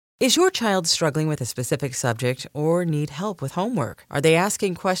Is your child struggling with a specific subject or need help with homework? Are they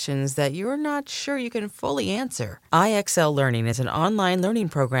asking questions that you're not sure you can fully answer? IXL Learning is an online learning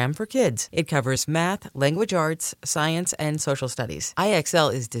program for kids. It covers math, language arts, science, and social studies.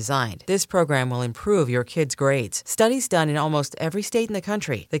 IXL is designed. This program will improve your kids' grades. Studies done in almost every state in the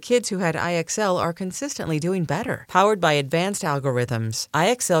country. The kids who had IXL are consistently doing better. Powered by advanced algorithms,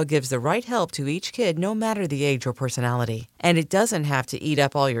 IXL gives the right help to each kid no matter the age or personality. And it doesn't have to eat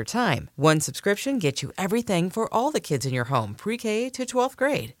up all your time. One subscription gets you everything for all the kids in your home, pre-K to 12th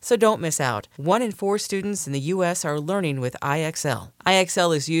grade. So don't miss out. 1 in 4 students in the U.S. are learning with IXL.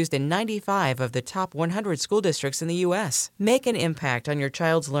 IXL is used in 95 of the top 100 school districts in the U.S. Make an impact on your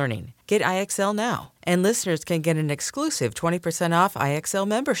child's learning. Get IXL now. And listeners can get an exclusive 20% off IXL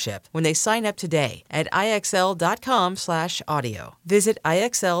membership when they sign up today at IXL.com/audio. Visit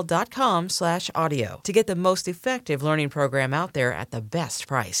IXL.com/audio to get the most effective learning program out there at the best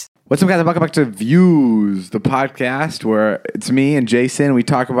price. What's up, guys? Welcome back to Views, the podcast where it's me and Jason. We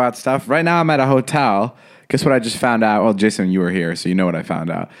talk about stuff. Right now, I'm at a hotel. Guess what I just found out? Well, Jason, you were here, so you know what I found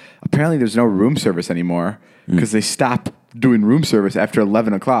out. Apparently, there's no room service anymore because they stopped doing room service after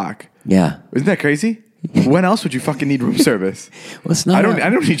 11 o'clock. Yeah. Isn't that crazy? When else would you fucking need room service? Well, it's not. I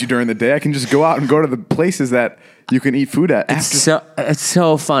don't need you during the day. I can just go out and go to the places that you can eat food at. It's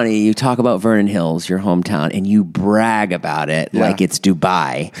so funny. You talk about Vernon Hills, your hometown, and you brag about it like it's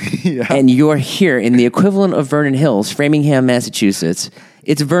Dubai. Yeah. And you're here in the equivalent of Vernon Hills, Framingham, Massachusetts.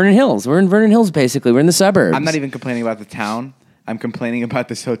 It's Vernon Hills. We're in Vernon Hills, basically. We're in the suburbs. I'm not even complaining about the town. I'm complaining about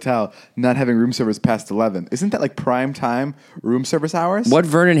this hotel not having room service past 11. Isn't that like prime time room service hours? What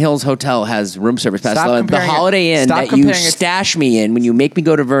Vernon Hills hotel has room service past 11? The Holiday Inn that you stash me in when you make me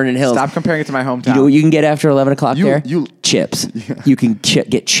go to Vernon Hills. Stop comparing it to my hometown. You know what you can get after 11 o'clock there? Chips. Yeah. You can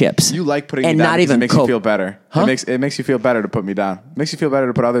get chips. You like putting and me down not because even it makes you feel better. Huh? It makes you feel better to put me down. It makes you feel better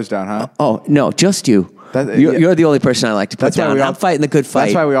to put others down, huh? Oh, no, just you. You're the only person I like to put down. I'm fighting the good fight.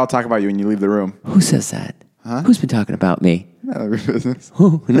 That's why we all talk about you when you leave the room. Who says that? Huh? Who's been talking about me? None of your business.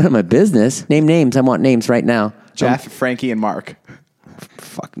 None of my business. Name names. I want names right now. Jeff, Frankie, and Mark.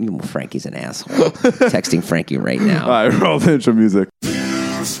 Fuck, Frankie's an asshole. Texting Frankie right now. All right, roll the intro music.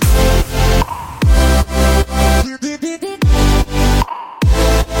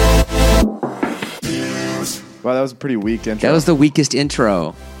 Wow, that was a pretty weak intro. That was the weakest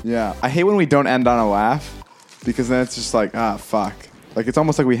intro. Yeah. I hate when we don't end on a laugh because then it's just like, fuck. Like, it's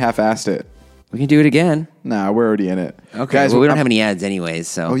almost like we half-assed it. We can do it again. Nah, we're already in it. Okay, guys, we don't have any ads anyways,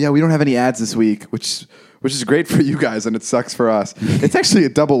 so. Oh, yeah, we don't have any ads this week, which is great for you guys, and it sucks for us. It's actually a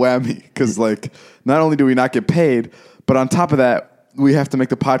double whammy because, like, not only do we not get paid, but on top of that, we have to make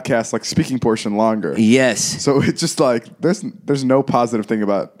the podcast, like, speaking portion longer. Yes. So it's just like, there's no positive thing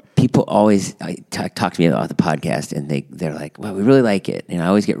about. People always talk to me about the podcast, and they're like, well, we really like it. And I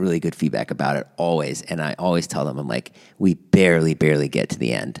always get really good feedback about it, always. And I always tell them, I'm like, we barely get to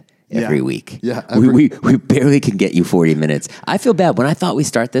the end. Every week. Yeah. We barely can get you 40 minutes. I feel bad. When I thought we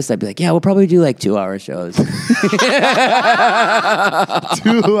start this, I'd be like, yeah, we'll probably do like 2-hour shows.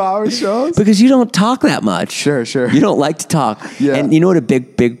 2-hour shows? Because you don't talk that much. Sure. You don't like to talk. Yeah. And you know what a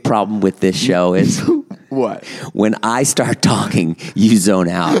big problem with this show is? What? When I start talking, you zone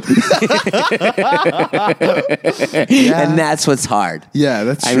out. Yeah. And that's what's hard. Yeah,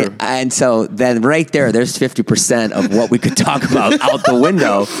 that's true. And so then right there's 50% of what we could talk about out the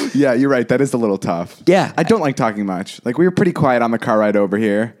window. Yeah, you're right. That is a little tough. Yeah. I don't like talking much. Like, we were pretty quiet on the car ride over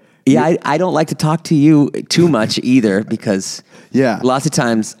here. Yeah, I don't like to talk to you too much either because lots of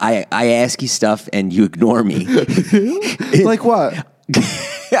times I ask you stuff and you ignore me. Like what?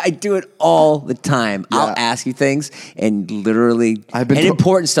 I do it all the time. Yeah. I'll ask you things and literally,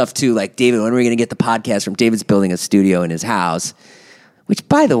 important stuff too. Like, David, when are we going to get the podcast from? David's building a studio in his house, which,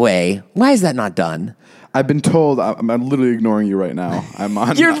 by the way, why is that not done? I've been told, I'm literally ignoring you right now.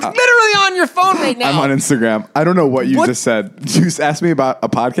 You're literally on your phone right now. I'm on Instagram. I don't know what you just said. You just asked me about a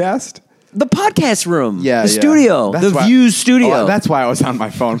podcast? The podcast room. Yeah. The studio. That's the Views studio. Oh, that's why I was on my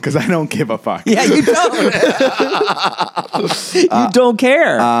phone, because I don't give a fuck. Yeah, you don't. You don't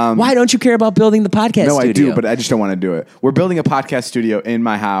care. Why don't you care about building the podcast studio? No, I do, but I just don't want to do it. We're building a podcast studio in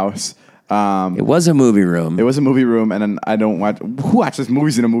my house. It was a movie room. It was a movie room, and then I don't watch. Who watches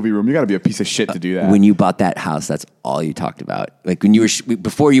movies in a movie room? You got to be a piece of shit to do that. When you bought that house, that's all you talked about. Like when you were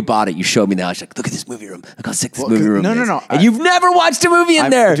before you bought it, you showed me the house. Like, look at this movie room. Look how sick this movie room is. No. And you've never watched a movie in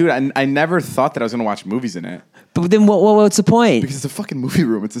there, dude. I never thought that I was going to watch movies in it. But then what's the point? Because it's a fucking movie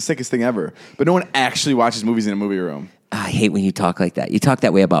room. It's the sickest thing ever. But no one actually watches movies in a movie room. I hate when you talk like that. You talk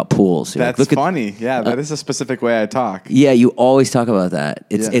that way about pools. You're That's funny. Yeah, that is a specific way I talk. Yeah, you always talk about that.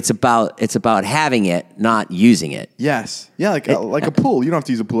 It's about having it, not using it. Yes. Yeah, like a pool. You don't have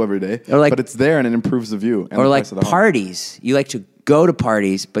to use a pool every day, but it's there and it improves the view. And or the like price of the parties. You like to go to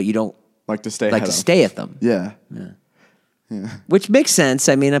parties, but you don't like to stay at them. Yeah. Which makes sense.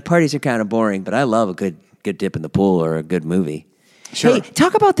 I mean, parties are kind of boring, but I love a good dip in the pool or a good movie. Sure. Hey,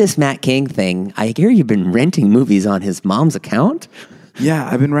 talk about this Matt King thing. I hear you've been renting movies on his mom's account. Yeah,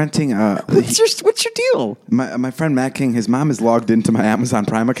 I've been renting. What's your deal? My friend Matt King, his mom is logged into my Amazon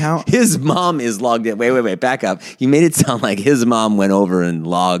Prime account. His mom is logged in. Wait, back up. You made it sound like his mom went over and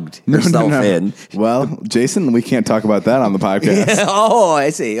logged herself in. Well, Jason, we can't talk about that on the podcast. Oh, I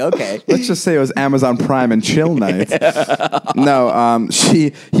see. Okay. Let's just say it was Amazon Prime and chill night. No,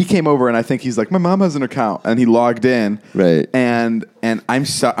 he came over and I think he's like, my mom has an account, and he logged in. Right. And I'm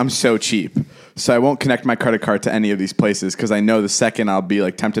so cheap. So I won't connect my credit card to any of these places because I know the second I'll be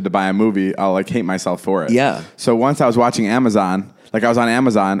like tempted to buy a movie, I'll like hate myself for it. Yeah. So once I was watching Amazon, like I was on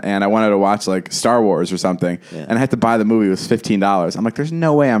Amazon and I wanted to watch like Star Wars or something, and I had to buy the movie. It was $15. I'm like, there's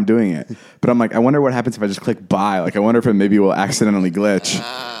no way I'm doing it. But I'm like, I wonder what happens if I just click buy. Like I wonder if it maybe will accidentally glitch.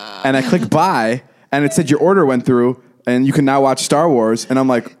 And I clicked buy, and it said your order went through. And you can now watch Star Wars, and I'm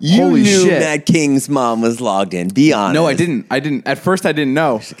like, holy shit! You knew Matt King's mom was logged in. Be honest. No, I didn't. At first, I didn't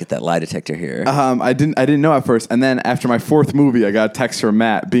know. Should get that lie detector here. I didn't know at first, and then after my fourth movie, I got a text from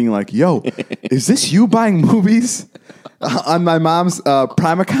Matt being like, "Yo, is this you buying movies on my mom's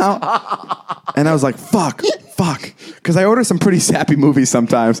Prime account?" And I was like, "Fuck," because I order some pretty sappy movies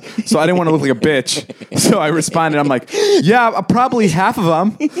sometimes, so I didn't want to look like a bitch. So I responded, I'm like, "Yeah, probably half of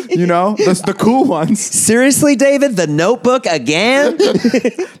them. You know, the cool ones." Seriously, David, The Notebook again?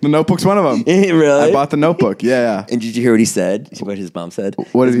 The Notebook's one of them. Really? I bought The Notebook. Yeah. And did you hear what he said? What his mom said?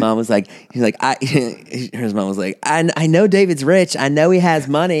 His mom was like, his mom was like, I know David's rich. I know he has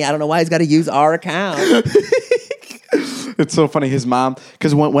money. I don't know why he's got to use our account. It's so funny. His mom,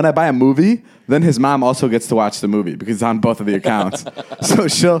 because when I buy a movie, then his mom also gets to watch the movie because it's on both of the accounts. So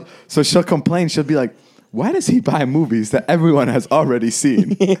she'll complain. She'll be like, "Why does he buy movies that everyone has already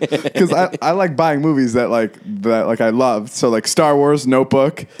seen?" Because I like buying movies that I love. So like Star Wars,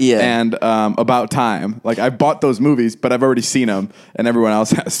 Notebook, and About Time. Like I bought those movies, but I've already seen them, and everyone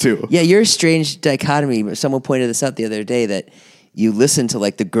else has too. Yeah, you're a strange dichotomy. Someone pointed this out the other day that you listen to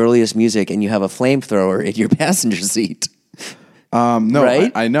like the girliest music and you have a flamethrower in your passenger seat. No,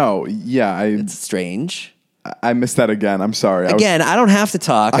 right? I know. Yeah, it's strange. I missed that again. I'm sorry. I don't have to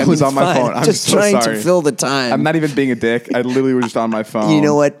talk. I was on my phone. I'm just so trying sorry. to fill the time. I'm not even being a dick. I literally was just on my phone. You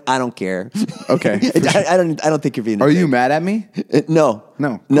know what? I don't care. Okay. I don't think you're being a Are dick. you mad at me? No.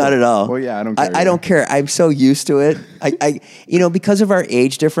 No. Cool. Not at all. Well, yeah, I don't care. I don't care. I'm so used to it. I because of our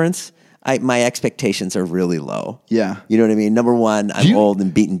age difference, my expectations are really low. Yeah. You know what I mean? Number one, I'm old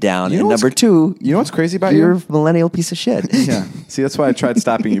and beaten down. And number two, you know what's crazy about you're a millennial piece of shit. Yeah. See, that's why I tried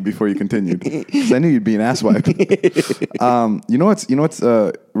stopping you before you continued. Because I knew you'd be an asswipe. You know what's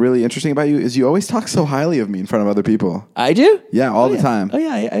really interesting about you is you always talk so highly of me in front of other people. I do? Yeah, all the time. Oh,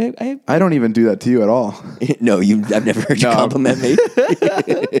 yeah. I don't even do that to you at all. No, I've never heard you compliment me.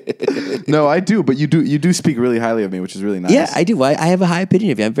 No, I do, but you do speak really highly of me, which is really nice. Yeah, I do. I have a high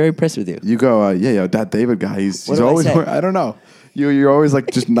opinion of you. I'm very impressed with you. You go, that David guy, he's always, I don't know. You're always like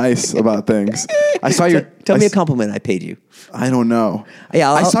just nice about things. I saw your... Tell me a compliment I paid you. I don't know.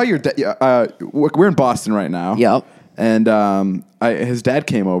 Yeah, I saw your... we're in Boston right now. Yep. And his dad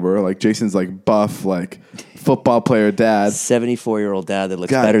came over, like Jason's like buff, like football player dad. 74-year-old dad that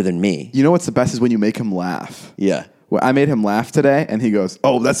looks better than me. You know what's the best is when you make him laugh. Yeah. Well, I made him laugh today, and he goes,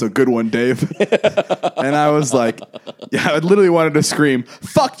 "Oh, that's a good one, Dave." And I was like, I literally wanted to scream,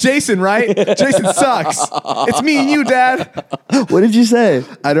 "Fuck Jason, right? Jason sucks. It's me and you, Dad." What did you say?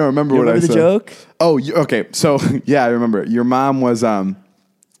 I don't remember what I said. The joke? Oh, okay. So yeah, I remember. Jason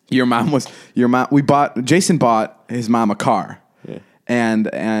bought his mom a car,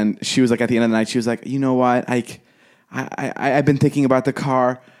 and she was like, at the end of the night, she was like, "You know what? I've been thinking about the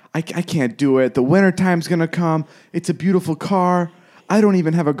car. I can't do it. The winter time's gonna come. It's a beautiful car. I don't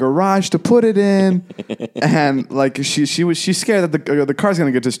even have a garage to put it in." And like she's scared that the car's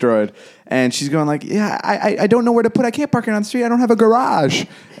gonna get destroyed. And she's going like, "Yeah, I don't know where to put it. I can't park it on the street. I don't have a garage."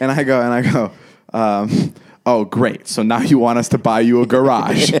 And I go, "Oh, great. So now you want us to buy you a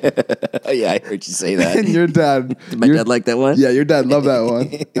garage." Yeah, I heard you say that. And your dad... Did my dad like that one? Yeah, your dad loved that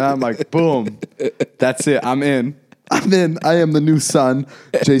one. And I'm like, boom. That's it. I'm in. I am the new son.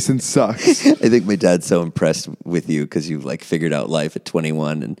 Jason sucks. I think my dad's so impressed with you because you've like figured out life at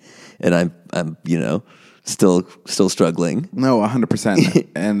 21 and I'm still struggling. No, 100%.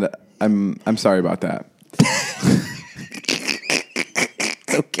 And I'm sorry about that.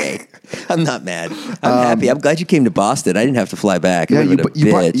 okay. I'm not mad. I'm happy. I'm glad you came to Boston. I didn't have to fly back.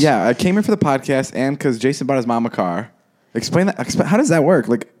 Yeah, I came here for the podcast and because Jason bought his mom a car. Explain that. How does that work?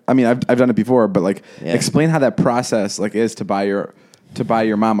 Like, I mean, I've done it before, but like, explain how that process like is to buy your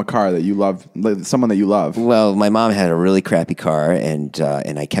mom a car that you love, like, someone that you love. Well, my mom had a really crappy car, and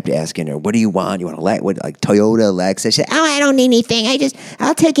I kept asking her, "What do you want? You want a like Toyota, Lexus?" She said, "Oh, I don't need anything.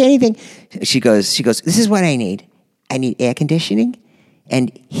 I'll take anything." She goes, "This is what I need. I need air conditioning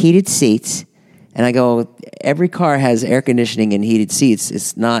and heated seats." And I go, "Every car has air conditioning and heated seats.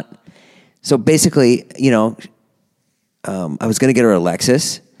 It's not." So basically, I was going to get her a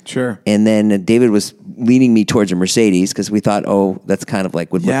Lexus. Sure. And then David was leaning me towards a Mercedes because we thought, that's kind of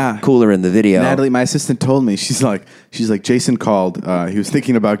like would look cooler in the video. Natalie, my assistant, told me, she's like, Jason called. He was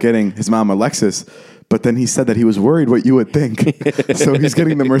thinking about getting his mom a Lexus, but then he said that he was worried what you would think. So he's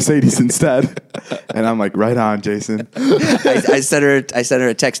getting the Mercedes instead. And I'm like, right on, Jason. I sent her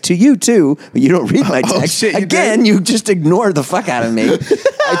a text to you too, but you don't read my text. Oh, shit, Again, you just ignore the fuck out of me.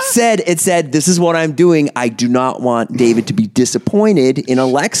 It said, this is what I'm doing. I do not want David to be disappointed in a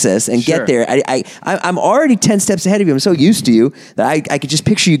Lexus and get there. I'm already 10 steps ahead of you. I'm so used to you that I could just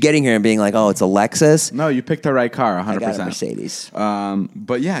picture you getting here and being like, oh, it's a Lexus. No, you picked the right car, 100%. I got a Mercedes.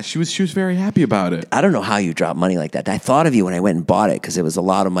 But yeah, she was very happy about it. I don't know how you drop money like that. I thought of you when I went and bought it because it was a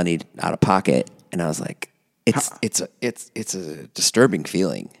lot of money out of pocket, and I was like, it's a disturbing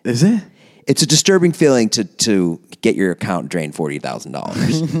feeling. Is it? It's a disturbing feeling to get your account drained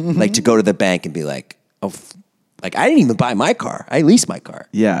 $40,000. Like to go to the bank and be like, like I didn't even buy my car. I leased my car.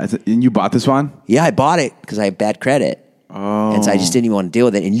 Yeah, and you bought this one? Yeah, I bought it because I have bad credit. Oh. And so I just didn't even want to deal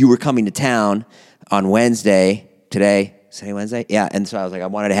with it. And you were coming to town on Wednesday, today. Say Wednesday? Yeah. And so I was like, I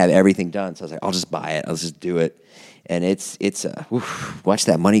wanted to have everything done. So I was like, I'll just buy it. I'll just do it. And watch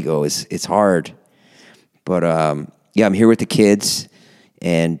that money go. It's hard. But yeah, I'm here with the kids.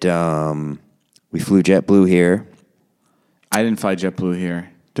 And we flew JetBlue here. I didn't fly JetBlue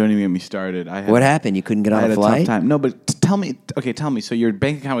here. Don't even get me started. What happened? You couldn't get on a flight? I had a tough time. No, but tell me. Okay, tell me. So your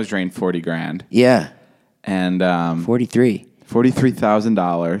bank account was drained $40,000. Yeah. And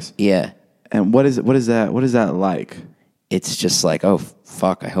 $43,000. Yeah. And what is that like? It's just like, oh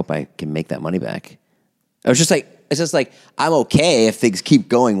fuck, I hope I can make that money back. It's just like I'm okay if things keep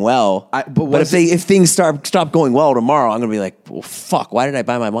going well. But if things stop going well tomorrow, I'm gonna be like, well, fuck, why did I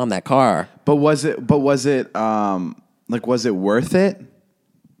buy my mom that car? But was it was it worth it?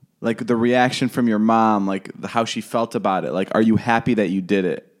 Like the reaction from your mom, like how she felt about it. Like, are you happy that you did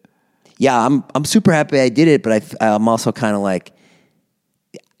it? Yeah, I'm super happy I did it, but I'm also kind of like,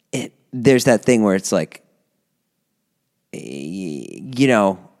 there's that thing where it's like,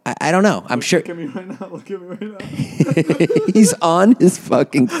 I don't know. I'm sure. Look at me right now. He's on his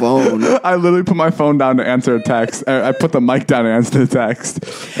fucking phone. I literally put my phone down to answer a text. I put the mic down to answer the text.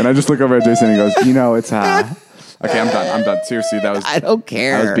 And I just look over at Jason and he goes, it's okay, I'm done. Seriously, I don't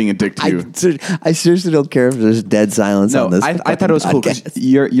care. I was being a dick to you. I seriously don't care if there's dead silence on this. I thought it was cool because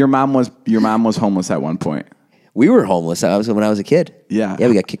your mom was homeless at one point. We were homeless. When I was a kid. Yeah. Yeah,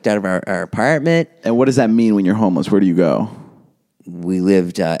 we got kicked out of our apartment. And what does that mean when you're homeless? Where do you go? We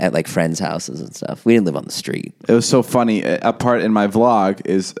lived at like friends' houses and stuff. We didn't live on the street. It was so funny. A part in my vlog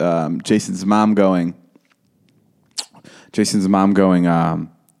is Jason's mom going. She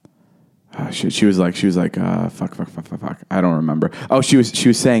was like, fuck. I don't remember. Oh, she was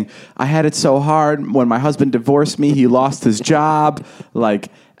saying, I had it so hard when my husband divorced me. He lost his job. Like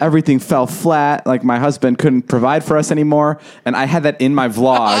everything fell flat. Like my husband couldn't provide for us anymore. And I had that in my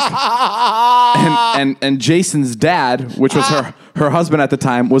vlog. and Jason's dad, which was her husband at the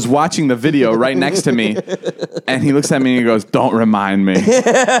time, was watching the video right next to me. And he looks at me and he goes, don't remind me.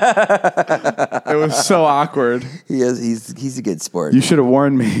 It was so awkward. He's a good sport. You should have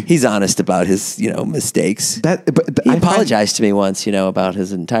warned me. He's honest about his, mistakes. He apologized to me once, about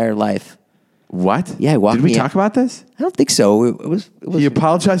his entire life. What? Yeah, Did we talk about this? I don't think so. It was. He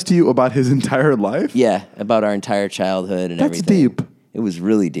apologized to you about his entire life? Yeah, about our entire childhood and everything. That's deep. It was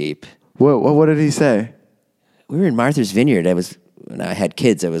really deep. What did he say? We were in Martha's Vineyard. When I had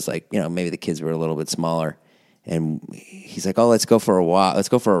kids, I was like, maybe the kids were a little bit smaller. And he's like, oh, let's go for a walk. Let's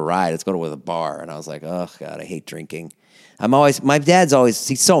go for a ride. Let's go to a bar. And I was like, oh, God, I hate drinking. My dad's always,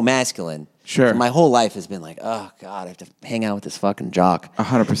 he's so masculine. Sure. So my whole life has been like, oh, God, I have to hang out with this fucking jock.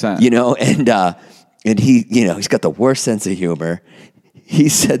 100%. And he, he's got the worst sense of humor. He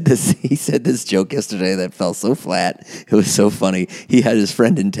said this joke yesterday that fell so flat. It was so funny. He had his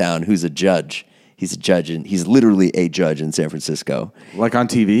friend in town who's a judge. He's a judge, and he's literally a judge in San Francisco. Like on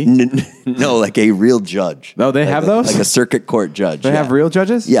TV? No, like a real judge. No, they have those? Like a circuit court judge. They have real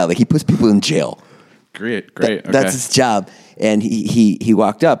judges? Yeah, like he puts people in jail. Great. That's his job. And he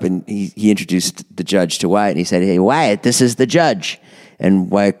walked up and he introduced the judge to Wyatt, and he said, "Hey, Wyatt, this is the judge."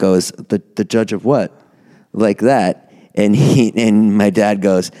 And Wyatt goes, "The judge of what?" Like that. And my dad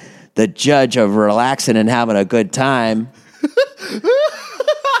goes, "The judge of relaxing and having a good time."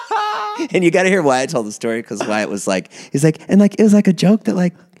 And you got to hear Wyatt tell the story, because Wyatt was like, it was like a joke that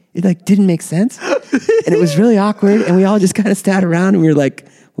like, it like didn't make sense. And it was really awkward. And we all just kind of sat around and we were like,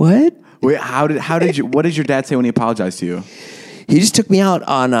 what? Wait, what did your dad say when he apologized to you? He just took me out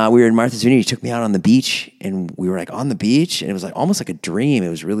on, we were in Martha's Vineyard. He took me out on the beach, and we were like on the beach, and it was like almost like a dream. It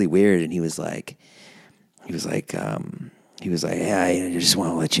was really weird. And he was like, yeah, I just want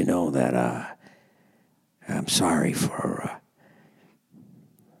to let you know that, I'm sorry for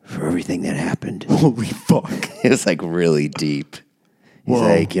everything that happened. Holy fuck. It was like really deep. He's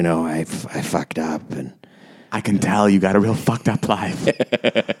like, I fucked up, and I can tell you got a real fucked up life.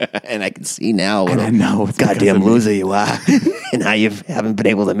 And I can see now what I know a goddamn loser you are. And how you haven't been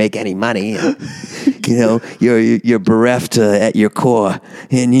able to make any money. And, you're bereft at your core.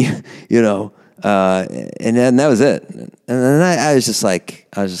 And and then that was it. And then I was like,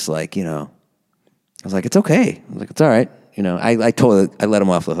 it's okay. I was like, it's all right. I let him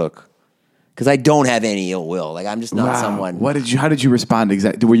off the hook. Because I don't have any ill will. Like, I'm just not someone. How did you respond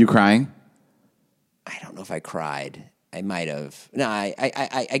exactly? Were you crying? I don't know if I cried. I might have. No,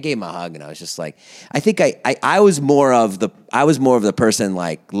 I gave him a hug, and I was just like, I think I was more of the person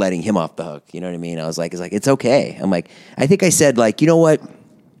like letting him off the hook. You know what I mean? I was like, it's okay. I'm like, I think I said like, you know what?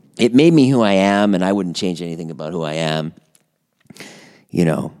 It made me who I am, and I wouldn't change anything about who I am.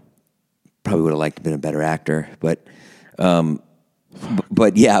 Probably would have liked to have been a better actor, but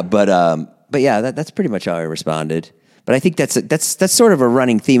yeah, that's pretty much how I responded. But I think that's sort of a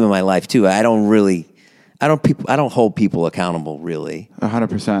running theme in my life too. I don't hold people accountable really.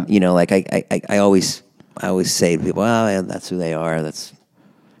 100%. Like I always say to people, well, that's who they are.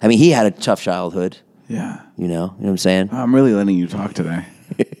 He had a tough childhood. Yeah. You know what I'm saying? I'm really letting you talk today.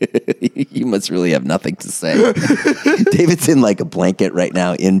 You must really have nothing to say. David's in like a blanket right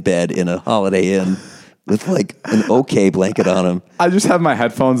now in bed in a Holiday Inn with like an okay blanket on him. I just have my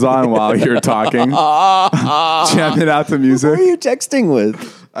headphones on while you're talking, jamming out the music. Who are you texting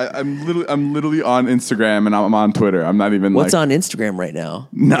with? I'm literally on Instagram and I'm on Twitter. I'm not even. What's on Instagram right now?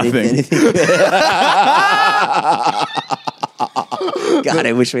 Nothing. Anything? God,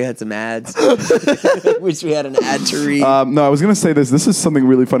 I wish we had some ads. Wish we had an ad to read. No, I was going to say this. This is something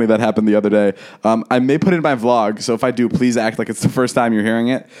really funny that happened the other day. I may put it in my vlog, so if I do, please act like it's the first time you're hearing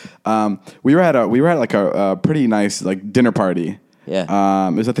it. We were at like a pretty nice like dinner party. Yeah.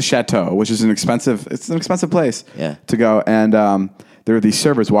 It was at the Chateau, which is an expensive place to go. And there were these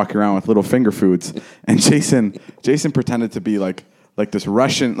servers walking around with little finger foods. And Jason pretended to be like this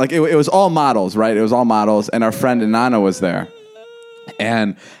Russian, like it was all models, right? It was all models, and our friend Inanna was there.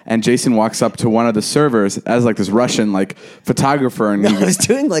 And Jason walks up to one of the servers as like this Russian like photographer, and I was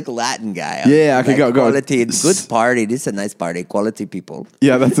doing like Latin guy. Yeah, okay, go. Quality, good party. This is a nice party. Quality people.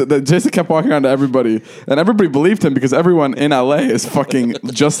 Yeah, that's it. Jason kept walking around to everybody, and everybody believed him because everyone in LA is fucking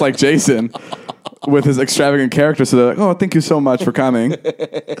just like Jason with his extravagant character. So they're like, "Oh, thank you so much for coming."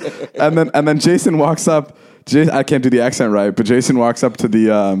 and then Jason walks up. I can't do the accent right, but Jason walks up to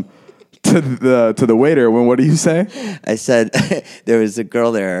the waiter. What do you say? I said there was a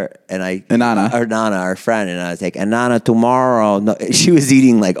girl there, and Nana, our friend, and I was like, Nana, tomorrow. No, she was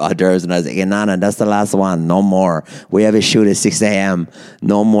eating like hors d'oeuvres, and I was like, Nana, that's the last one. No more. We have a shoot at 6 a.m.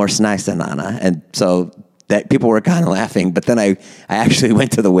 No more snacks, Nana. And so that people were kind of laughing, but then I actually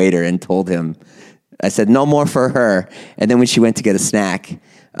went to the waiter and told him. I said no more for her, and then when she went to get a snack.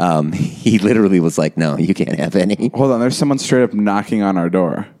 He literally was like, "No, you can't have any." Hold on, there's someone straight up knocking on our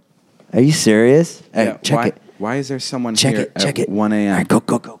door. Are you serious? Yeah, check it. Why is there someone here at 1 a.m.? All right,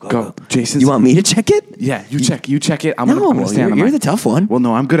 go. Jason, you want me to check it? Yeah, you check it. I'm gonna stand. You're the tough one. Well,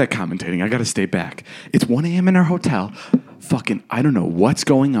 no, I'm good at commentating. I got to stay back. It's 1 a.m. in our hotel. Fucking, I don't know what's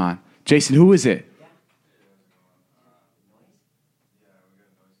going on. Jason, who is it?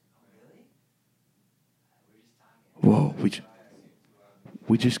 Whoa,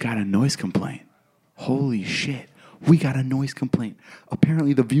 we just got a noise complaint. Holy shit. We got a noise complaint.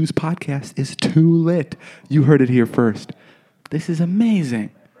 Apparently the Views podcast is too lit. You heard it here first. This is amazing.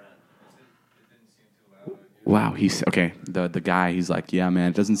 Wow, okay. The guy, he's like, yeah,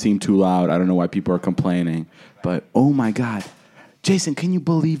 man, it doesn't seem too loud. I don't know why people are complaining. But, oh my God. Jason, can you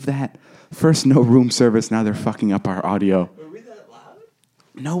believe that? First, no room service. Now they're fucking up our audio. Were we that loud?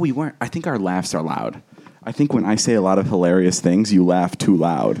 No, we weren't. I think our laughs are loud. I think when I say a lot of hilarious things, you laugh too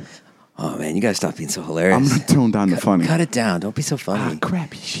loud. Oh man, you gotta stop being so hilarious. I'm gonna tone down the funny. Cut it down. Don't be so funny.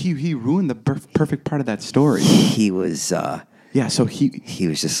 Crap! He ruined the perfect part of that story. He was. Yeah, so he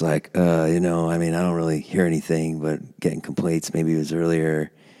was just like, I don't really hear anything, but getting complaints. Maybe it was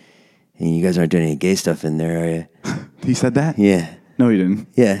earlier. And you guys aren't doing any gay stuff in there, are you? He said that? Yeah. No, he didn't.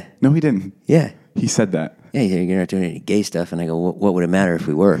 Yeah. No, he didn't. Yeah. He said that. Yeah, you're not doing any gay stuff. And I go, what would it matter if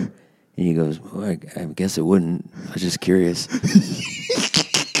we were? And he goes, well, I guess it wouldn't. I was just curious.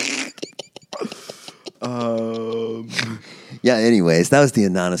 Yeah, anyways, that was the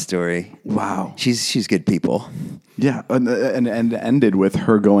Anana story. Wow. She's good people. Yeah, and ended with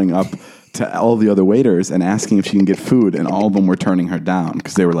her going up to all the other waiters and asking if she can get food, and all of them were turning her down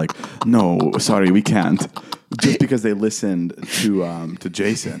because they were like, "No, sorry, we can't." Just because they listened to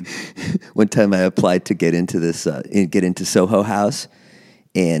Jason. One time I applied to get into Soho House,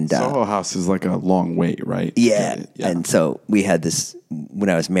 and Soho House is like a long wait, right? Yeah. And so we had this when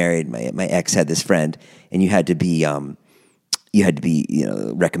I was married. My ex had this friend, and you had to be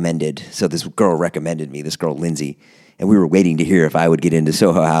recommended. So this girl recommended me. This girl Lindsay, and we were waiting to hear if I would get into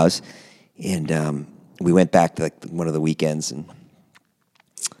Soho House, and we went back to like one of the weekends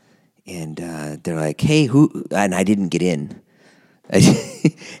and they're like, "Hey, who?" And I didn't get in.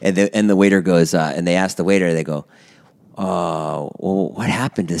 and the waiter goes, and they asked the waiter. They go, "Well, what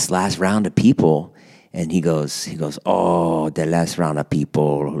happened to this last round of people?" And he goes, "Oh, the last round of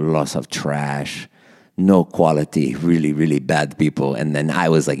people, lots of trash, no quality, really, really bad people." And then I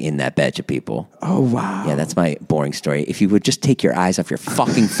was like in that batch of people. Oh, wow. Yeah, that's my boring story. If you would just take your eyes off your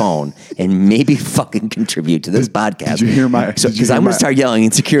fucking phone and maybe fucking contribute to this podcast. Did you hear my... Because I'm going to start yelling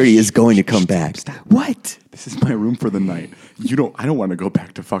and security is going to come back. Stop. What? This is my room for the night. I don't want to go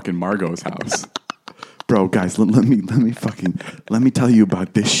back to fucking Margot's house. Bro, guys, let me tell you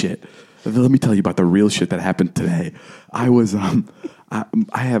about this shit. Let me tell you about the real shit that happened today. I was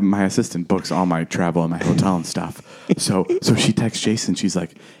I have my assistant books all my travel and my hotel and stuff. So she texts Jason. She's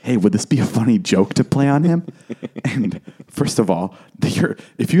like, "Hey, would this be a funny joke to play on him?" And first of all,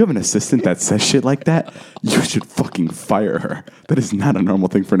 if you have an assistant that says shit like that, you should fucking fire her. That is not a normal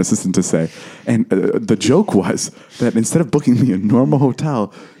thing for an assistant to say. And the joke was that instead of booking me a normal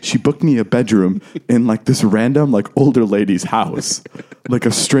hotel, she booked me a bedroom in like this random like older lady's house, like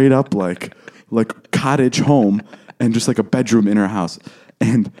a straight up like cottage home. And just like a bedroom in her house.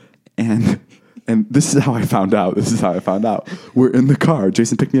 And this is how I found out. We're in the car.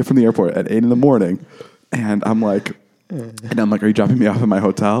 Jason picked me up from the airport at 8 a.m. And I'm like, "Are you dropping me off at my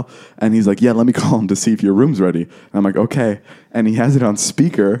hotel?" And he's like, "Yeah, let me call him to see if your room's ready." And I'm like, "Okay." And he has it on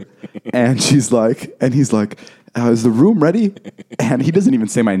speaker. And he's like, "Is the room ready?" And he doesn't even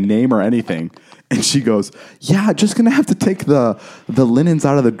say my name or anything. And she goes, "Yeah, just gonna have to take the linens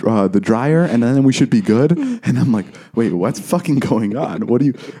out of the dryer, and then we should be good." And I'm like, "Wait, what's fucking going on? What do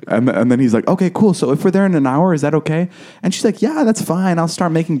you?" And then he's like, "Okay, cool. So if we're there in an hour, is that okay?" And she's like, "Yeah, that's fine. I'll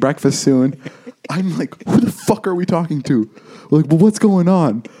start making breakfast soon." I'm like, "Who the fuck are we talking to?" We're like, "Well, what's going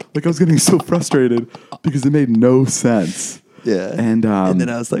on?" Like I was getting so frustrated because it made no sense. Yeah. And then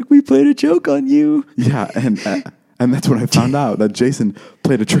I was like, "We played a joke on you." Yeah, and that's when I found out that Jason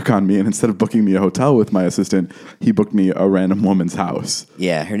played a trick on me, and instead of booking me a hotel with my assistant, he booked me a random woman's house.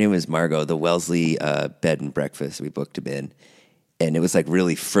 Yeah, her name was Margot, the Wellesley bed and breakfast. We booked him in, and it was like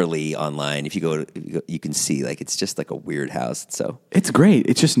really frilly online. If you go, you can see like it's just like a weird house. So it's great.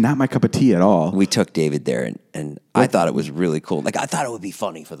 It's just not my cup of tea at all. We took David there, and I thought it was really cool. Like I thought it would be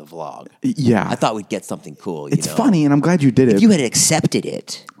funny for the vlog. Yeah, I thought we'd get something cool. It's funny, and I'm glad you did it. If you had accepted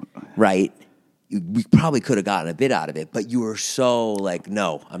it, right? We probably could have gotten a bit out of it, but you were so like,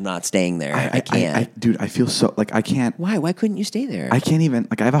 "No, I'm not staying there. I can't." Dude, I feel so like I can't. Why? Why couldn't you stay there? I can't even.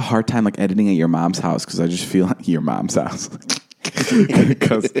 Like I have a hard time like editing at your mom's house because I just feel like your mom's house.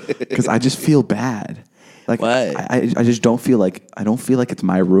 Because I just feel bad. Like I just don't feel like it's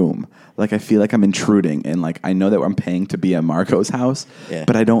my room. Like I feel like I'm intruding, and like I know that I'm paying to be at Margot's house,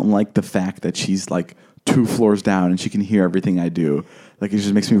 but I don't like the fact that she's like 2 floors down and she can hear everything I do. Like, it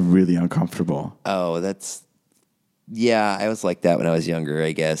just makes me really uncomfortable. Oh, yeah, I was like that when I was younger,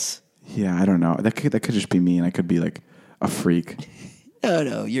 I guess. Yeah, I don't know. That could just be me, and I could be like a freak.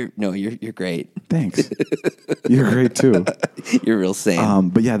 No, you're great. Thanks. You're great too. You're real sane.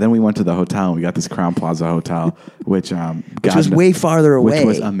 But yeah, then we went to the hotel, and we got this Crown Plaza hotel, which was way farther away.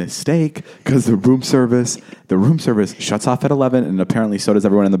 Which was a mistake because the room service shuts off at 11, and apparently so does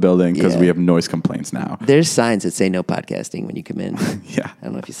everyone in the building because we have noise complaints now. There's signs that say no podcasting when you come in. Yeah. I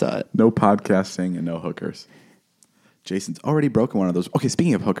don't know if you saw it. No podcasting and no hookers. Jason's already broken one of those. Okay,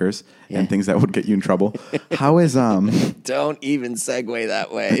 speaking of hookers and things that would get you in trouble, how is Don't even segue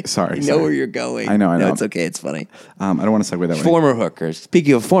that way. Sorry, you know where you're going. I know. No, it's okay. It's funny. I don't want to segue that way. Former hookers.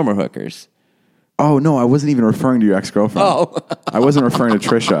 Speaking of former hookers. Oh no, I wasn't even referring to your ex-girlfriend. Oh, I wasn't referring to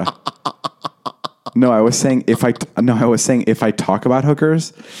Trisha. No, I was saying if I talk about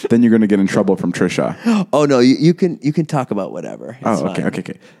hookers, then you're going to get in trouble from Trisha. Oh no, you can talk about whatever. It's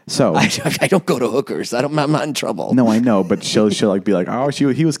okay. So I don't go to hookers. I'm not in trouble. No, I know, but she'll like be like, oh,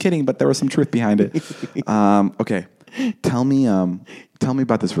 he was kidding, but there was some truth behind it. Okay, tell me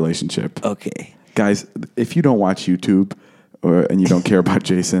about this relationship. Okay, guys, if you don't watch YouTube and you don't care about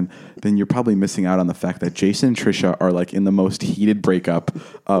Jason, then you're probably missing out on the fact that Jason and Trisha are like in the most heated breakup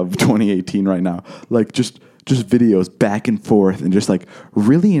of 2018 right now. Like just videos back and forth and just like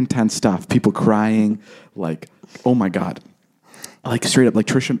really intense stuff. People crying, like, oh my God. Like straight up, like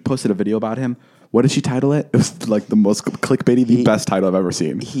Trisha posted a video about him. What did she title it? It was like the most clickbaity, the best title I've ever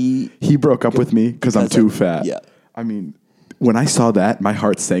seen. He broke up with me because I'm too fat. Yeah. I mean, when I saw that, my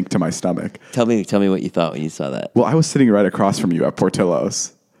heart sank to my stomach. Tell me what you thought when you saw that. Well, I was sitting right across from you at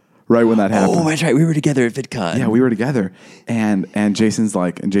Portillo's, right when that happened. Oh, that's right. We were together at VidCon. Yeah, we were together, and Jason's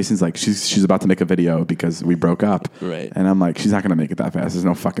like, she's about to make a video because we broke up, right? And I'm like, she's not gonna make it that fast. There's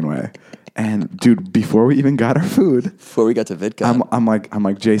no fucking way. And dude, before we even got our food, before we got to VidCon, I'm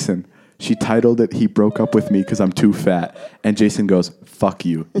like, Jason, she titled it, "He broke up with me because I'm too fat," and Jason goes, "Fuck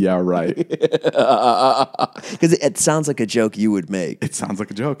you." Yeah, right. Because it sounds like a joke you would make. It sounds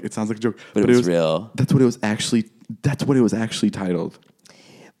like a joke. But it was real. That's what it was actually titled.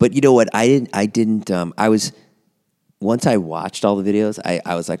 But you know what? I didn't. Once I watched all the videos,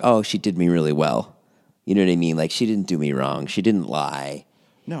 I was like, oh, she did me really well. You know what I mean? Like she didn't do me wrong. She didn't lie.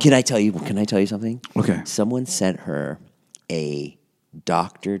 No. Can I tell you something? Okay. Someone sent her a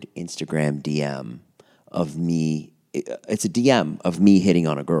doctored Instagram DM of me. It's a DM of me hitting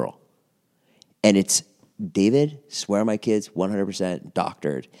on a girl. And it's, David, swear on my kids, 100%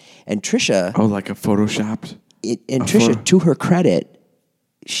 doctored. And Trisha. Oh, like a photoshopped? Trisha, to her credit,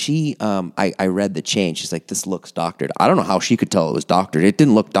 she, I read the change. She's like, this looks doctored. I don't know how she could tell it was doctored. It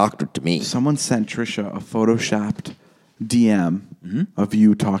didn't look doctored to me. Someone sent Trisha a photoshopped DM of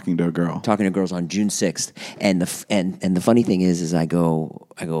you talking to a girl. Talking to girls on June 6th. And the funny thing is I go,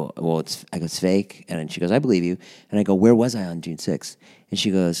 well, it's fake. And then she goes, I believe you. And I go, where was I on June 6th? And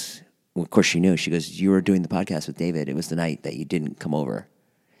she goes, well, of course she knew. She goes, you were doing the podcast with David. It was the night that you didn't come over.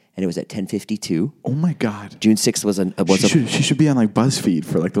 And it was at 10:52. Oh my God. June 6th was she should be on like BuzzFeed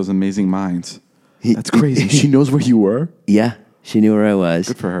for like those amazing minds. That's crazy. She knows where you were? Yeah, she knew where I was.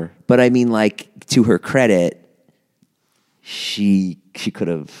 Good for her. But I mean, like, to her credit, she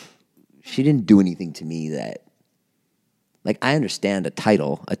didn't do anything to me that, like, I understand a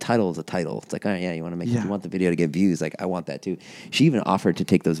title. A title is a title. It's like, oh yeah, you want the video to get views. Like, I want that too. She even offered to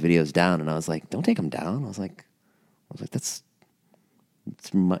take those videos down, and I was like, don't take them down. I was like, that's,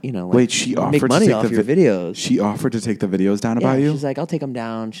 you know, like, wait, she offered make money to take off your videos. She offered to take the videos down about you? She's like, I'll take them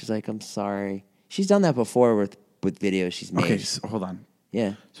down. She's like, I'm sorry. She's done that before with videos she's made. Okay, so hold on.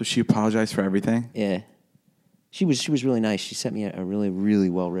 Yeah. So she apologized for everything? Yeah. She was really nice. She sent me a really, really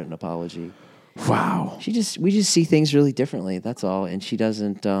well-written apology. Wow. We just see things really differently. That's all. And she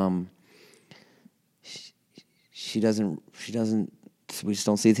doesn't. She doesn't. We just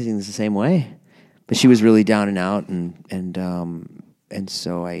don't see things the same way. But she was really down and out, and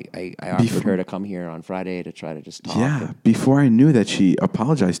so I offered her to come here on Friday to try to just talk. Yeah. Before I knew that she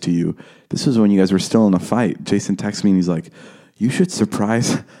apologized to you, this was when you guys were still in a fight. Jason texted me and he's like, "You should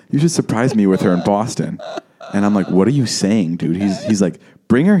surprise me with her in Boston." And I'm like, "What are you saying, dude?" He's like,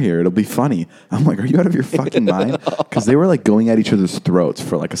 "Bring her here. It'll be funny." I'm like, "Are you out of your fucking mind?" Because they were like going at each other's throats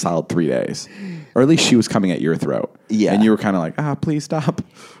for like a solid 3 days. Or at least she was coming at your throat. Yeah. And you were kind of like, please stop.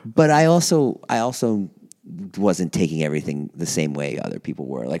 But I also wasn't taking everything the same way other people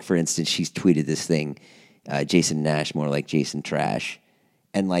were. Like, for instance, she's tweeted this thing, Jason Nash, more like Jason Trash.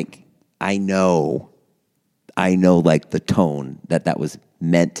 And like, I know like the tone that was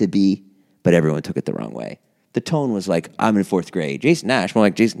meant to be, but everyone took it the wrong way. The tone was like, I'm in 4th grade. Jason Nash, more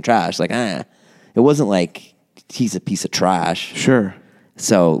like Jason Trash. Like, It wasn't like he's a piece of trash. Sure.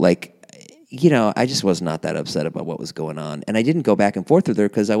 So, like, you know, I just was not that upset about what was going on. And I didn't go back and forth with her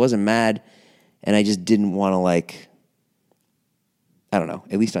because I wasn't mad, and I just didn't want to, like, I don't know.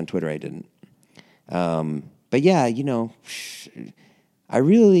 At least on Twitter I didn't. But, yeah, you know, I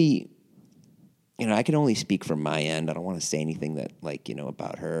really, you know, I can only speak from my end. I don't want to say anything that, like, you know,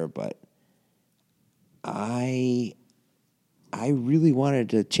 about her, but I really wanted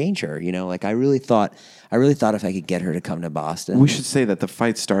to change her, you know. Like, I really thought if I could get her to come to Boston. We should say that the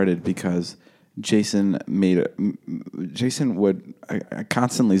fight started because Jason would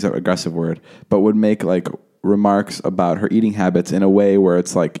constantly is an aggressive word, but would make like remarks about her eating habits in a way where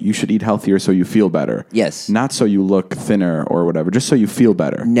it's like you should eat healthier so you feel better. Yes. Not so you look thinner or whatever, just so you feel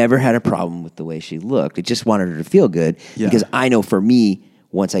better. Never had a problem with the way she looked. I just wanted her to feel good because I know for me,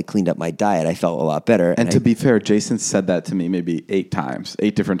 once I cleaned up my diet, I felt a lot better. And to be fair, Jason said that to me maybe 8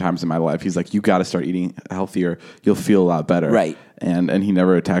 different times in my life. He's like, you got to start eating healthier. You'll feel a lot better. Right. And he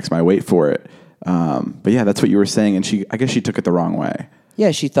never attacks my weight for it. But yeah, that's what you were saying. And I guess she took it the wrong way.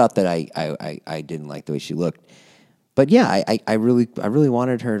 Yeah, she thought that I didn't like the way she looked. But yeah, I really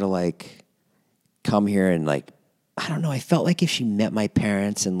wanted her to like come here and like, I don't know, I felt like if she met my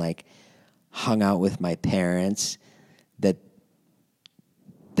parents and like hung out with my parents,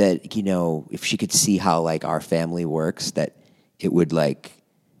 that you know, if she could see how like our family works, that it would like,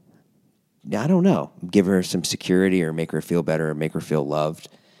 I don't know, give her some security or make her feel better or make her feel loved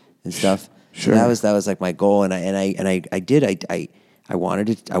and stuff. Sure. So that was like my goal, and I wanted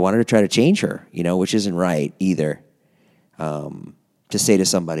to try to change her, you know, which isn't right either. To say to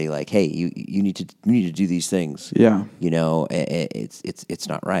somebody like, "Hey, you need to do these things," yeah, you know, it's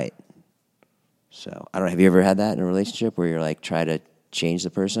not right. So I don't know. Have you ever had that in a relationship where you're like try to change the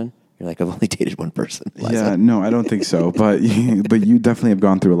person? You're like, I've only dated one person. Liza. Yeah, no, I don't think so. But you definitely have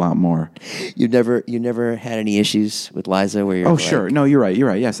gone through a lot more. You never had any issues with Liza where you're. Oh, sure. No, you're right.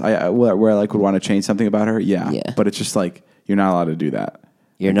 Yes, I where I like would want to change something about her. Yeah. But it's just like you're not allowed to do that.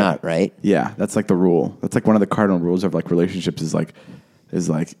 You're not, right? Yeah, that's like the rule. That's like one of the cardinal rules of like relationships is like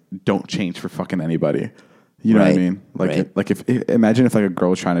don't change for fucking anybody. You know what I mean? Like if imagine if like a girl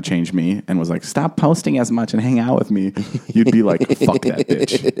was trying to change me and was like, stop posting as much and hang out with me, you'd be like, fuck that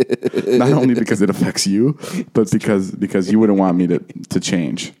bitch. Not only because it affects you, but because you wouldn't want me to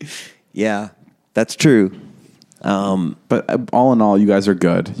change. Yeah, that's true. But all in all, you guys are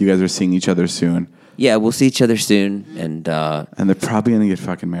good. You guys are seeing each other soon. Yeah, we'll see each other soon, and they're probably gonna get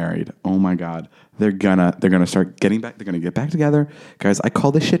fucking married. Oh my god, they're gonna start getting back. They're gonna get back together, guys. I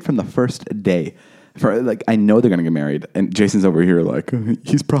call this shit from the first day. For like, I know they're gonna get married, and Jason's over here like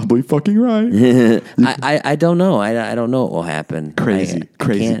he's probably fucking right. I don't know. I don't know what will happen. Crazy.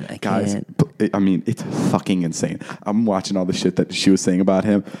 I guys. Can't. I mean, it's fucking insane. I'm watching all the shit that she was saying about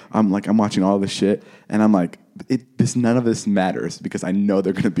him. I'm watching all this shit, and I'm like, none of this matters because I know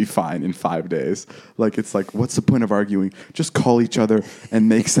they're gonna be fine in 5 days. Like, it's like, what's the point of arguing? Just call each other and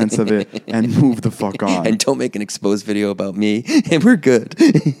make sense of it and move the fuck on. And don't make an exposed video about me, and we're good.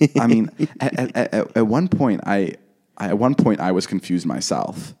 I mean, at one point, I was confused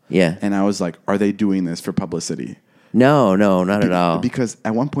myself. Yeah, and I was like, are they doing this for publicity? No, not at all. Because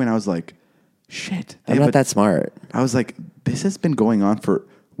at one point I was like, shit. I'm not that smart. I was like, this has been going on for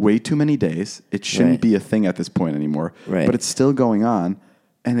way too many days. It shouldn't be a thing at this point anymore. Right. But it's still going on.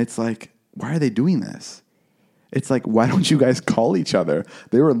 And it's like, why are they doing this? It's like, why don't you guys call each other?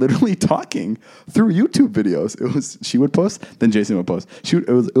 They were literally talking through YouTube videos. It was, she would post, then Jason would post.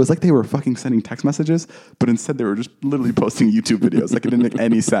 It was like they were fucking sending text messages, but instead they were just literally posting YouTube videos. Like, it didn't make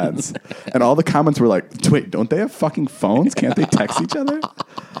any sense. And all the comments were like, wait, don't they have fucking phones? Can't they text each other?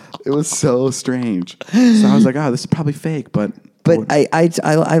 It was so strange. So I was like, oh, this is probably fake, but I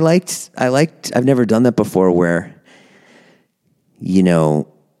liked, I've never done that before where, you know,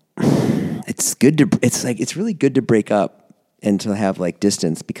 it's really good to break up and to have like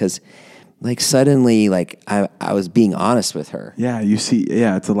distance because like suddenly like I was being honest with her. Yeah, you see,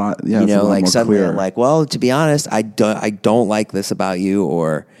 yeah, it's a lot. Yeah, you know, like suddenly clear. I'm like, well, to be honest, I don't like this about you,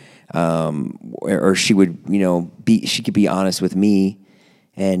 or she would, you know, she could be honest with me,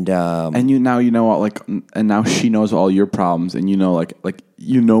 and you know like, and now she knows all your problems, and you know like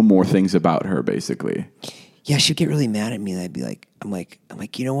you know more things about her basically. Yeah, she'd get really mad at me, and I'd be like, I'm like,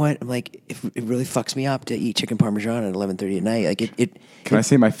 you know what? I'm like, if it really fucks me up to eat chicken parmesan at 11:30 at night, like it. Can I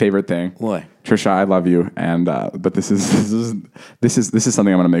say my favorite thing? What? Trisha, I love you, and but this is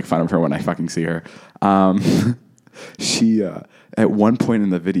something I'm gonna make fun of her when I fucking see her. She at one point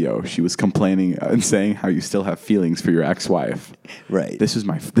in the video, she was complaining and saying how you still have feelings for your ex-wife. Right. This is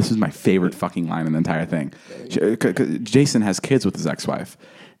my favorite fucking line in the entire thing. Jason has kids with his ex-wife,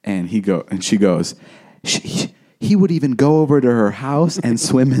 and she goes. He would even go over to her house and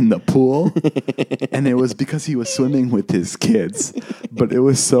swim in the pool. And it was because he was swimming with his kids. But it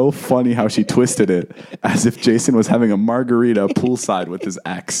was so funny how she twisted it as if Jason was having a margarita poolside with his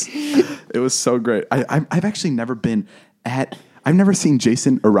ex. It was so great. I've actually never I've never seen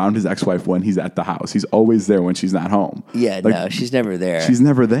Jason around his ex-wife when he's at the house. He's always there when she's not home. Yeah, like, no, she's never there. She's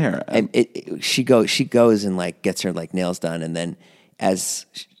never there. And she goes and like gets her like nails done, and then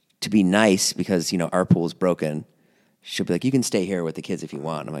to be nice because, you know, our pool is broken, she'll be like, you can stay here with the kids if you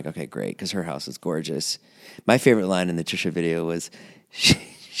want. I'm like, okay, great, because her house is gorgeous. My favorite line in the Trisha video was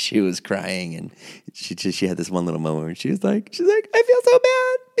she was crying, and she had this one little moment where she's like, I feel so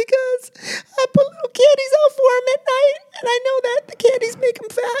bad because I put little candies out for him at night, and I know that the candies make him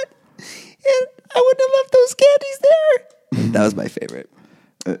fat, and I wouldn't have left those candies there. That was my favorite.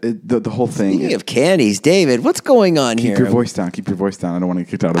 The whole thing. Speaking of candies, David, what's going on here? Keep your voice down. Keep your voice down. I don't want to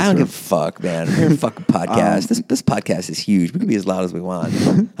get kicked out of this I don't room. give a fuck, man. We're a fucking podcast. This podcast is huge. We can be as loud as we want.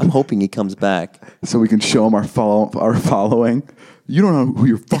 I'm hoping he comes back. So we can show him our following. You don't know who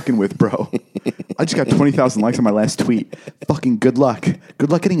you're fucking with, bro. I just got 20,000 likes on my last tweet. Fucking good luck.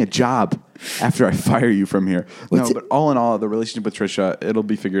 Good luck getting a job after I fire you from here. But all in all, the relationship with Trisha, it'll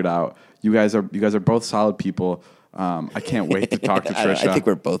be figured out. You guys are both solid people. I can't wait to talk to Trisha. I think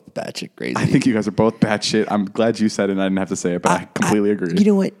we're both batshit crazy. I think you guys are both batshit. I'm glad you said it and I didn't have to say it, but I completely agree. You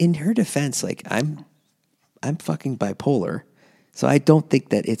know what? In her defense, like I'm fucking bipolar. So I don't think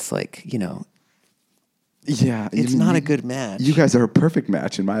that it's like, yeah, it's not a good match. You guys are a perfect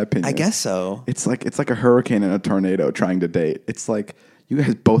match, in my opinion. I guess so. It's like a hurricane and a tornado trying to date. It's like you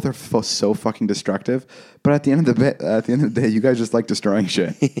guys both are so fucking destructive, but at the end of the day, you guys just like destroying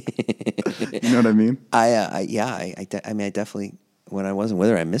shit. You know what I mean? I definitely, when I wasn't with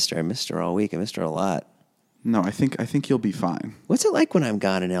her, I missed her. I missed her all week. I missed her a lot. No, I think you'll be fine. What's it like when I'm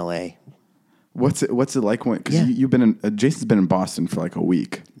gone in LA? What's it like when? Because you've been in Jason's been in Boston for like a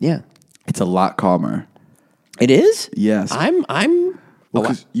week. Yeah, it's a lot calmer. It is? Yes. I'm. Well,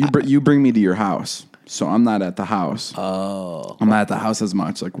 because you bring me to your house, so I'm not at the house. Oh. I'm not at the house as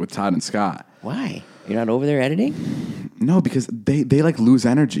much, like with Todd and Scott. Why? You're not over there editing? No, because they like lose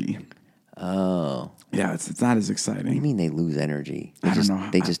energy. Oh. Yeah, it's not as exciting. What do you mean they lose energy? I don't know.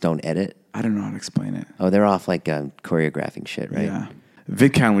 They just don't edit? I don't know how to explain it. Oh, they're off like choreographing shit, right? Yeah.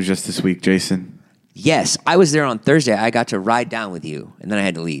 VidCon was just this week, Jason. Yes, I was there on Thursday. I got to ride down with you, and then I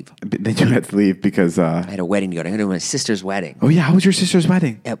had to leave. Then you had to leave because... I had a wedding to go to. I had to go to my sister's wedding. Oh, yeah. How was your sister's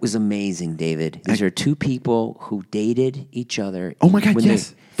wedding? It was amazing, David. These are two people who dated each other. Oh, my God,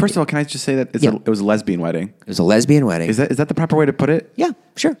 yes. First of all, can I just say that it was a lesbian wedding? It was a lesbian wedding. Is that the proper way to put it? Yeah,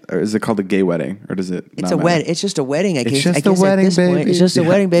 sure. Or is it called a gay wedding? Or does it It's a wedding. It's just a wedding. It's just a wedding, baby. It's just a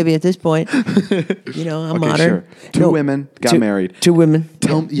wedding, baby, at this point. I'm modern. Sure. Two women got married. Two women.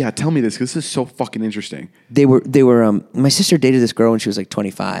 Tell me this, because this is so fucking interesting. They were. My sister dated this girl when she was like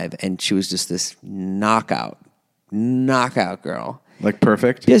 25, and she was just this knockout girl. Like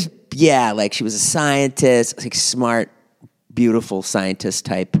perfect? Like she was a scientist, like smart, beautiful scientist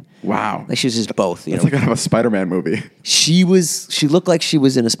type. Wow. Like she was just both. It's like out of a Spider-Man movie. She looked like she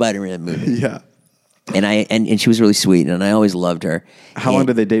was in a Spider-Man movie. Yeah. And she was really sweet, and I always loved her. How long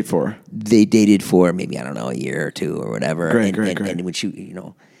did they date for? They dated for maybe, I don't know, a year or two or whatever. Great. And when she,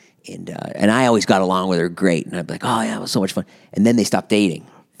 and I always got along with her great, and I'd be like, oh yeah, it was so much fun. And then they stopped dating,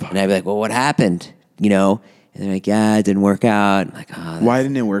 and I'd be like, well, what happened? And they're like, yeah, it didn't work out. I'm like, oh, why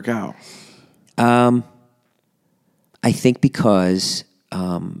didn't it work out? I think because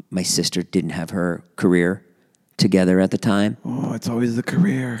my sister didn't have her career together at the time. Oh, it's always the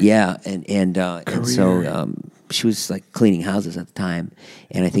career. Yeah, and so she was like cleaning houses at the time,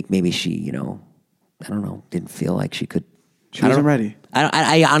 and I think maybe she, I don't know, didn't feel like she could. She wasn't ready.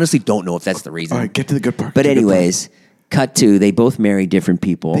 I honestly don't know if that's the reason. All right, get to the good part. But anyways, cut to they both married different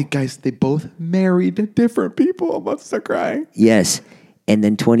people. They both married different people. I'm about to start crying. Yes, and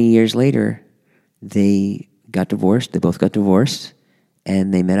then 20 years later, they got divorced. They both got divorced,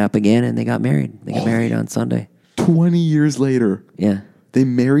 and they met up again, and they got married. They got married on Sunday. 20 years later. Yeah. They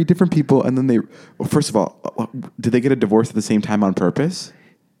married different people, and then first of all, did they get a divorce at the same time on purpose?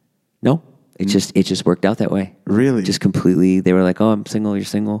 No. It just worked out that way. Really? Just completely. They were like, oh, I'm single, you're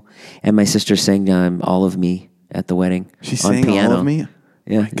single. And my sister sang All of Me at the wedding. She sang piano. All of Me?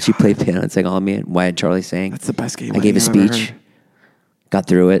 Yeah. She played piano and sang All of Me. And Wyatt Charlie sang. That's the best game. I gave a speech. Got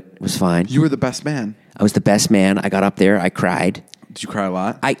through it. It was fine. You were the best man. I was the best man. I got up there. I cried. Did you cry a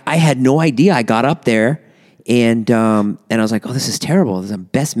lot? I had no idea. I got up there. And I was like, oh, this is terrible. The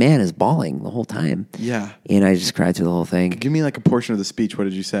best man is bawling the whole time. Yeah. And I just cried through the whole thing. Give me like a portion of the speech. What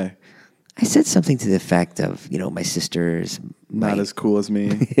did you say? I said something to the effect of, my sister's... Not as cool as me.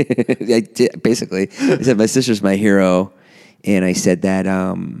 Basically. I said, my sister's my hero. And I said that,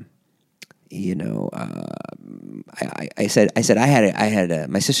 I said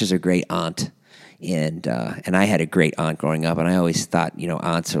my sister's a great aunt. And I had a great aunt growing up. And I always thought,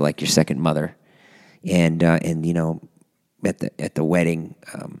 aunts are like your second mother. And at the wedding,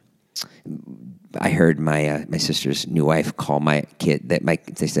 I heard my sister's new wife call my kid.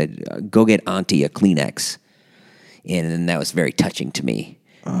 They said, "Go get Auntie a Kleenex," and then that was very touching to me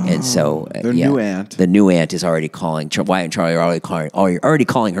And so their new aunt. The new aunt is already calling. Wyatt and Charlie are already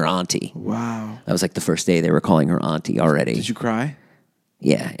calling her auntie. Wow. That was like the first day they were calling her auntie already. Did you cry?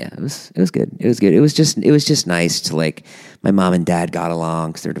 Yeah. It was good. It was good. It was just nice to like my mom and dad got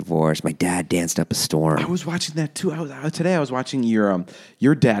along because they're divorced. My dad danced up a storm. I was watching that too. Today I was watching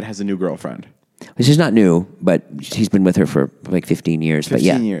your dad has a new girlfriend. She's not new, but he's been with her for like 15 years.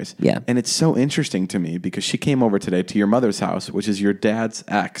 15 years. Yeah. And it's so interesting to me because she came over today to your mother's house, which is your dad's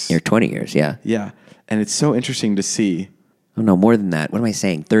ex. You're 20 years, yeah. Yeah. And it's so interesting to see. Oh, no, more than that. What am I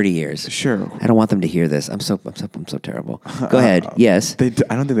saying? 30 years. Sure. I don't want them to hear this. I'm so terrible. Go ahead. Yes. I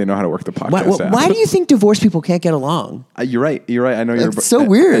don't think they know how to work the podcast. Why do you think divorced people can't get along? You're right. I know That's so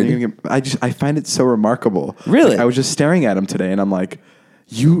weird. I find it so remarkable. Really? Like, I was just staring at him today, and I'm like,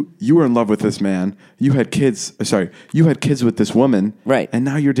 you were in love with this man. You had kids. You had kids with this woman. Right. And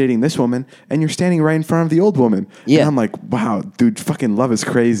now you're dating this woman, and you're standing right in front of the old woman. Yeah. And I'm like, wow, dude, fucking love is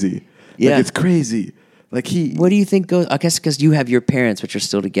crazy. Yeah. Like, it's crazy. Like What do you think goes? I guess because you have your parents, which are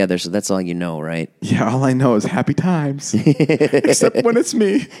still together, so that's all you know, right? Yeah, all I know is happy times, except when it's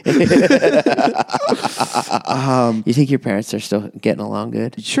me. You think your parents are still getting along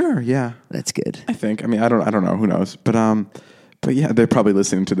good? Sure, yeah, that's good. I think. I mean, I don't know. Who knows? But yeah, they're probably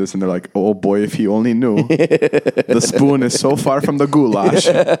listening to this and they're like, "Oh boy, if he only knew, the spoon is so far from the goulash."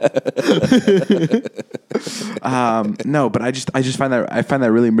 No, but I just find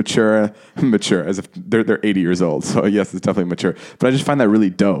that really mature as if they're 80 years old. So yes, it's definitely mature. But I just find that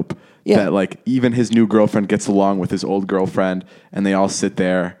really dope. Yeah. That like even his new girlfriend gets along with his old girlfriend, and they all sit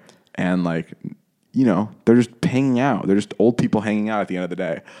there and like, you know, they're just hanging out. They're just old people hanging out at the end of the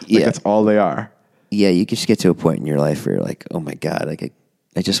day. Like that's all they are. Yeah, you just get to a point in your life where you're like, oh my God, like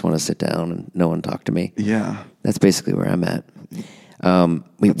I just want to sit down and no one talk to me. Yeah. That's basically where I'm at.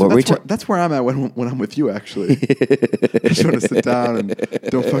 That's where I'm at when I'm with you, actually. I just want to sit down and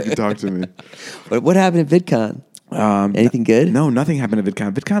don't fucking talk to me. What happened at VidCon? Anything good? No, nothing happened at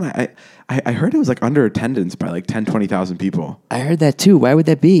VidCon. VidCon, I heard it was like under attendance by like 10, 20,000 people. I heard that too. Why would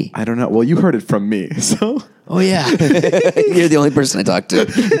that be? I don't know. Well, you heard it from me, so... Oh, yeah. You're the only person I talk to.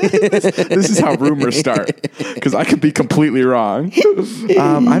 This is how rumors start, because I could be completely wrong.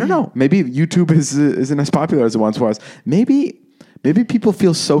 I don't know. Maybe YouTube isn't as popular as it once was. Maybe people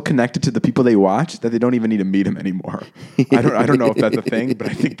feel so connected to the people they watch that they don't even need to meet them anymore. I don't know if that's a thing, but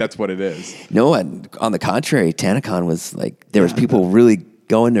I think that's what it is. No, on the contrary, TanaCon was like, there was people really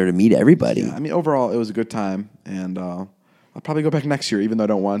going there to meet everybody. Yeah, I mean, overall, it was a good time, and I'll probably go back next year, even though I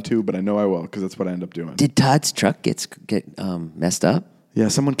don't want to, but I know I will, because that's what I end up doing. Did Todd's truck get messed up? Yeah,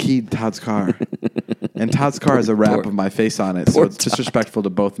 someone keyed Todd's car. And Todd's car has a wrap of my face on it, so it's disrespectful to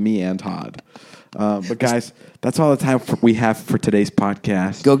both me and Todd. But guys, that's all the time we have for today's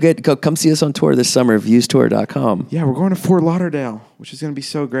podcast. Go come see us on tour this summer, viewstour.com. Yeah, we're going to Fort Lauderdale, which is going to be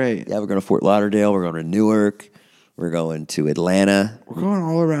so great. Yeah, we're going to Fort Lauderdale. We're going to Newark. We're going to Atlanta. We're going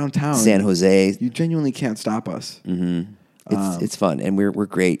all around town. San Jose. You genuinely can't stop us. Mm-hmm. It's fun, and we're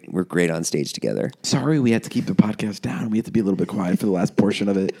great. We're great on stage together. Sorry, we had to keep the podcast down. We had to be a little bit quiet for the last portion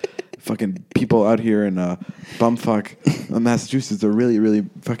of it. Fucking people out here in bumfuck Massachusetts are really, really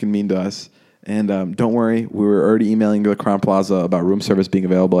fucking mean to us. And don't worry, we were already emailing the Crowne Plaza about room service being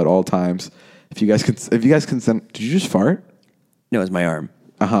available at all times. If you guys consent, did you just fart? No, it's my arm.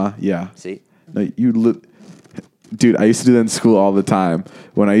 Yeah. See, no, dude, I used to do that in school all the time.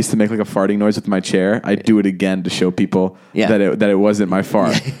 When I used to make like a farting noise with my chair, I'd do it again to show people that it wasn't my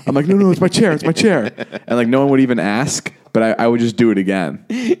fart. I'm like, no, it's my chair, and like no one would even ask, but I would just do it again,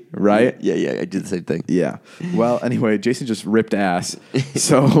 right? Yeah, I did the same thing. Yeah. Well, anyway, Jason just ripped ass.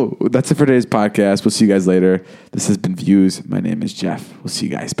 So that's it for today's podcast. We'll see you guys later. This has been Views. My name is Jeff. We'll see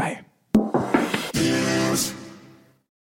you guys. Bye.